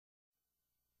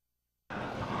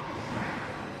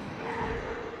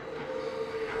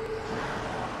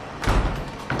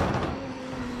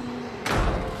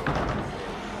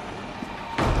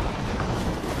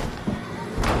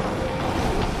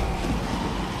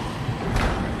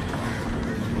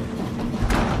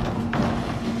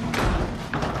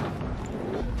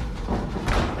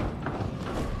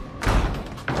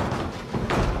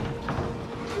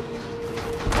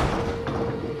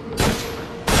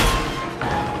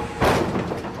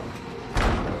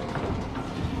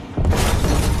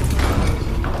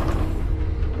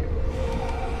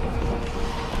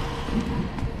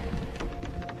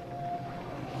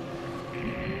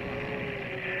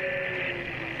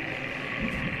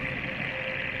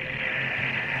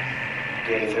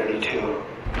Day 32.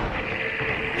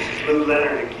 This is Lou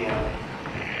Leonard again.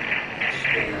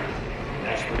 Stinger.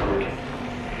 That's the word.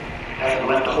 Hasn't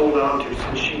left to hold on to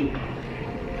since she...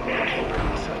 Oh, I can't bring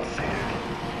myself to say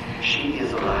that. She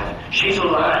is alive. She's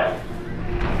alive!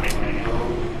 I know.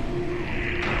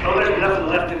 Oh, there's nothing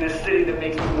left in this city that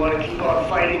makes me want to keep on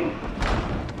fighting.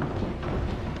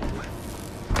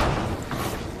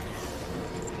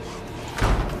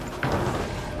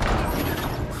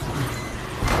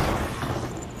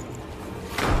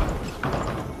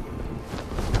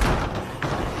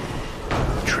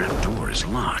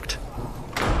 Locked.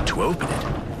 To open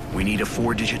it, we need a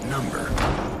 4-digit number.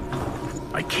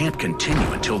 I can't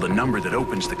continue until the number that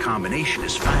opens the combination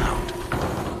is found.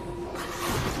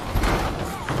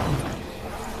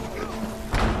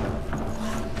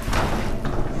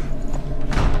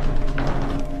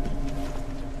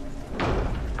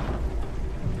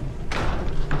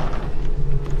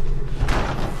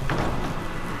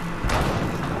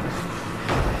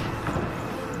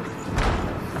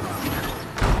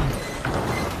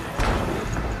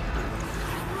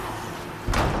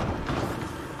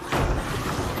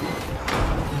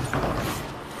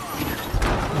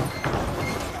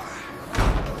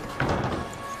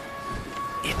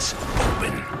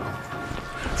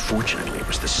 Fortunately, it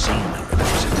was the same number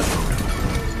that was in the photo.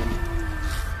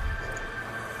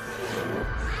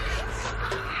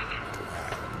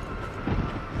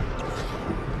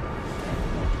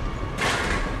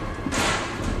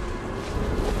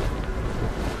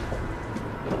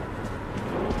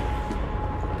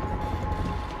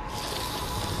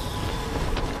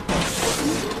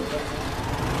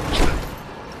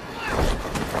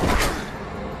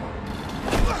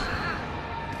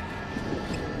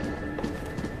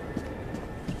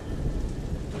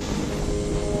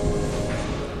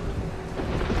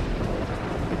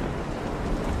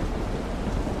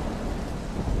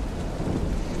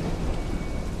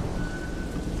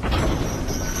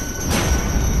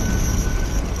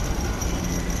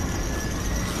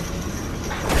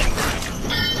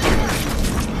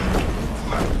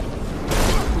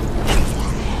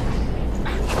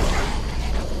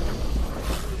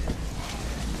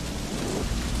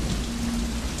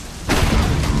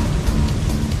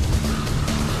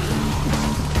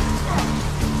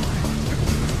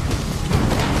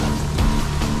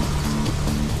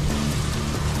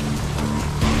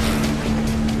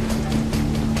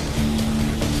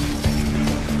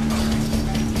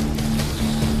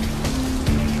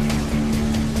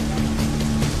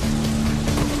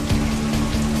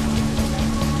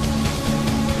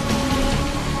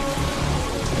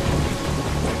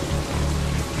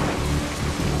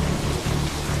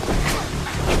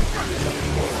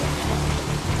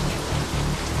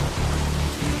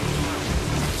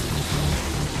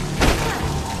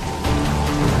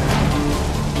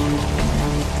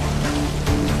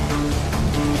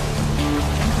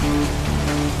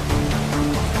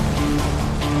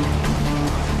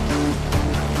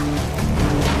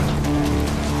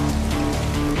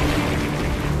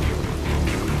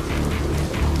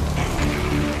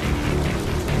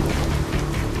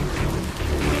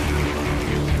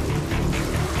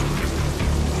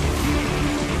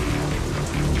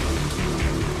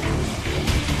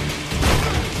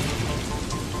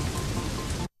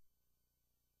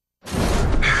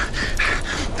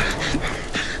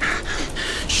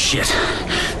 Shit.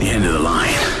 The end of the line.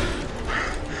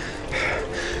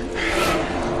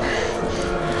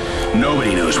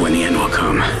 Nobody knows when the end will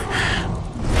come.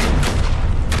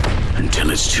 Until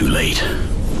it's too late.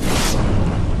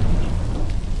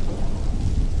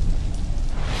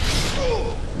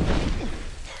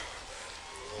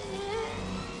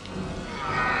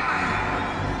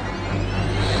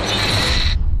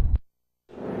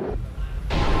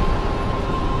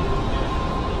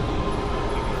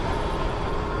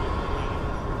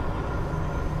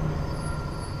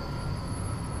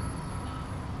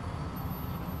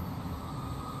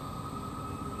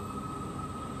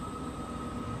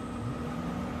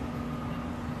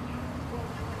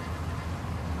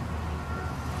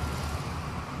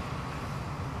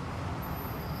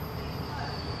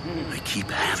 I keep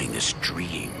having this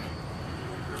dream.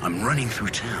 I'm running through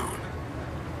town.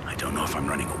 I don't know if I'm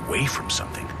running away from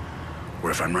something,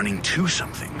 or if I'm running to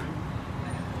something.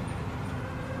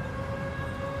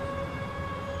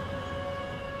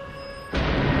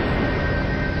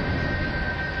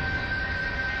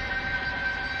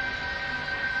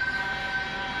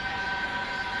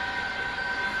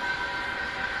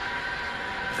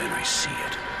 Then I see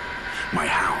it. My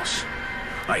house.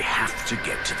 I have to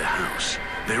get to the house.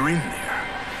 They're in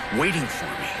there, waiting for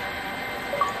me.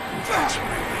 And that's what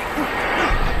I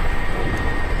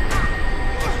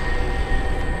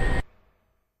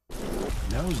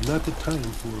not the time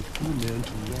for a poor man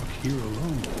to walk here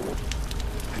alone.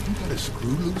 Have you got a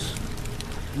screw loose?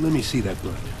 Let me see that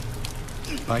blood.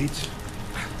 Bites?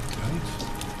 Bites?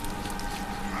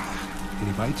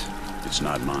 Any bites? It's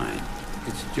not mine.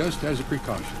 It's just as a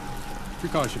precaution.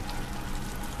 Precaution.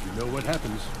 You know what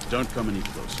happens. Don't come any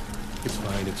closer. It's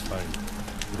fine, it's fine.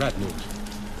 The rat knows.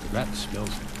 The rat smells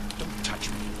it. Don't touch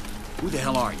me. Who the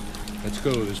hell are you? Let's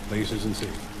go, this place isn't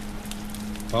safe.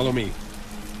 Follow me.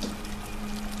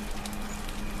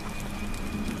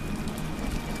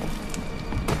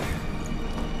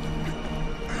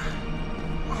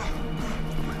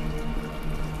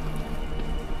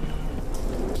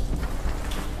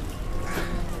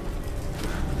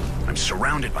 I'm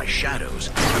surrounded by shadows,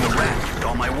 and the rat took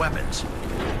all my weapons.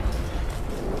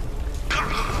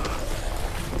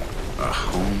 A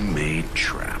homemade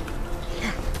trap.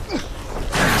 It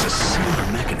has a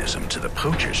similar mechanism to the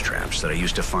poacher's traps that I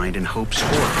used to find in Hope's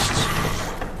forests.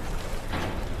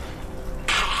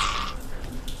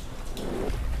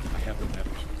 I have the maps.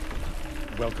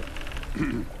 Welcome.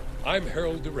 I'm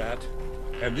Harold the Rat,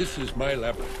 and this is my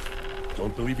labyrinth.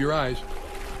 Don't believe your eyes.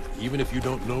 Even if you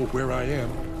don't know where I am,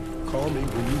 call me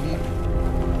when you need me.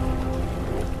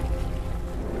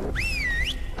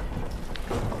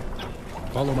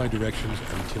 Follow my directions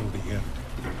until the end.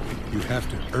 You have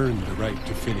to earn the right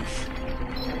to finish.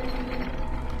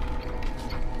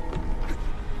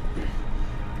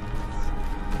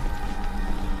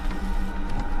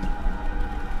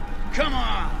 Come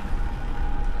on!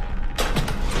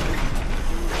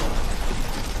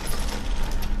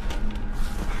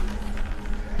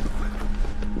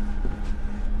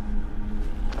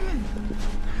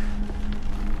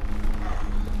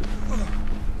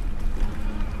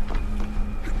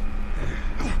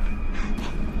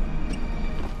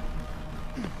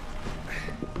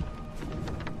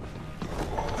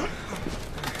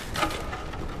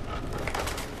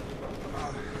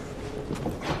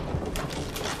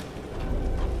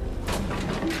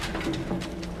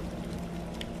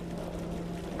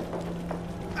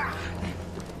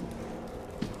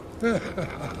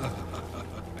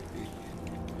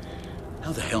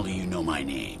 How the hell do you know my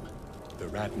name? The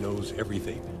rat knows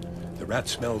everything. The rat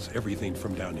smells everything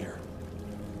from down here.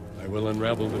 I will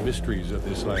unravel the mysteries of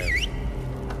this land.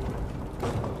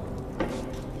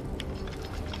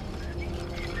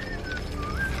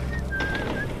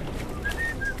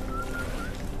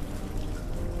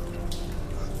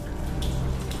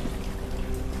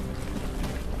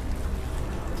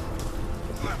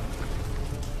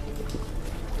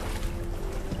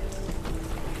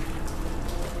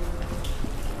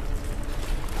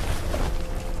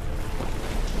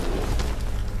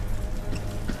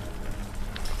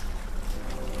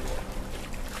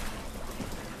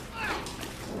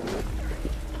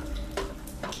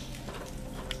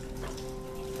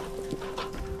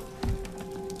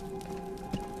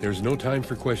 There's no time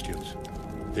for questions.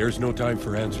 There's no time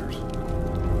for answers.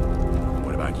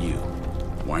 What about you?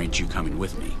 Why aren't you coming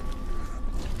with me?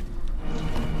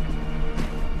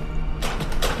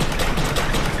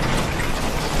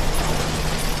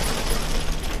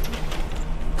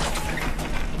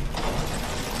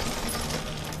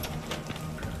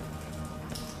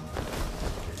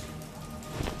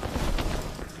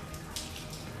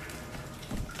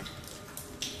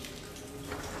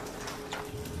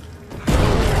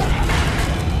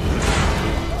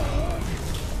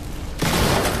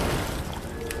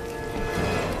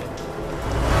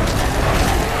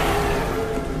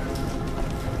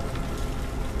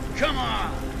 Come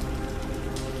on!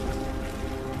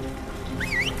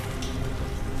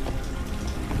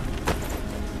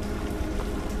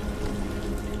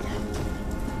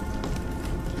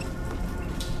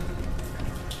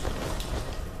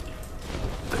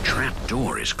 The trap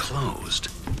door is closed.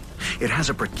 It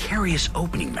has a precarious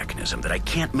opening mechanism that I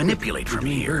can't manipulate from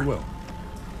here. Very well.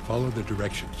 Follow the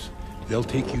directions. They'll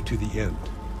take you to the end.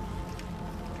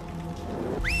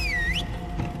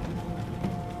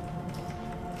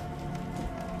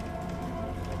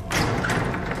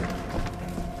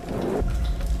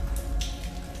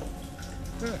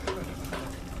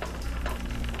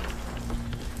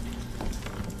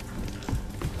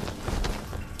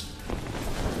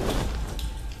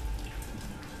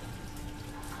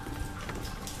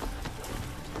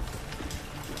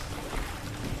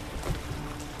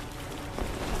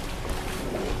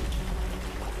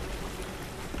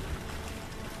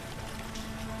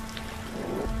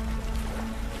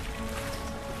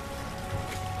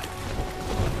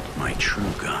 My true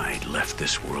guide left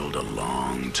this world a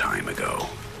long time ago.